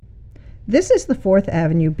This is the 4th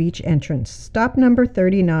Avenue Beach entrance, stop number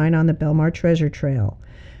 39 on the Belmar Treasure Trail.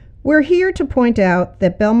 We're here to point out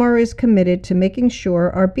that Belmar is committed to making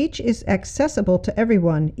sure our beach is accessible to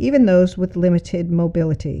everyone, even those with limited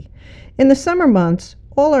mobility. In the summer months,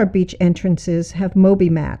 all our beach entrances have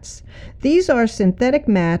Mobi-Mats. These are synthetic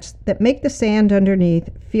mats that make the sand underneath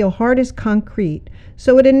feel hard as concrete,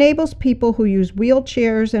 so it enables people who use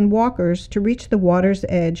wheelchairs and walkers to reach the water's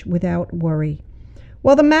edge without worry.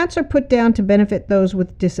 While the mats are put down to benefit those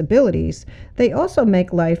with disabilities, they also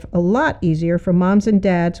make life a lot easier for moms and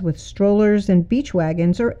dads with strollers and beach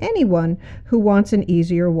wagons, or anyone who wants an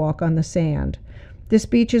easier walk on the sand. This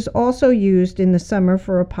beach is also used in the summer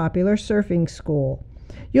for a popular surfing school.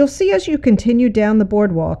 You'll see as you continue down the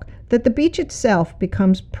boardwalk that the beach itself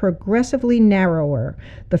becomes progressively narrower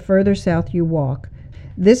the further south you walk.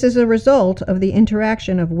 This is a result of the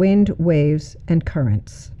interaction of wind, waves, and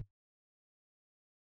currents.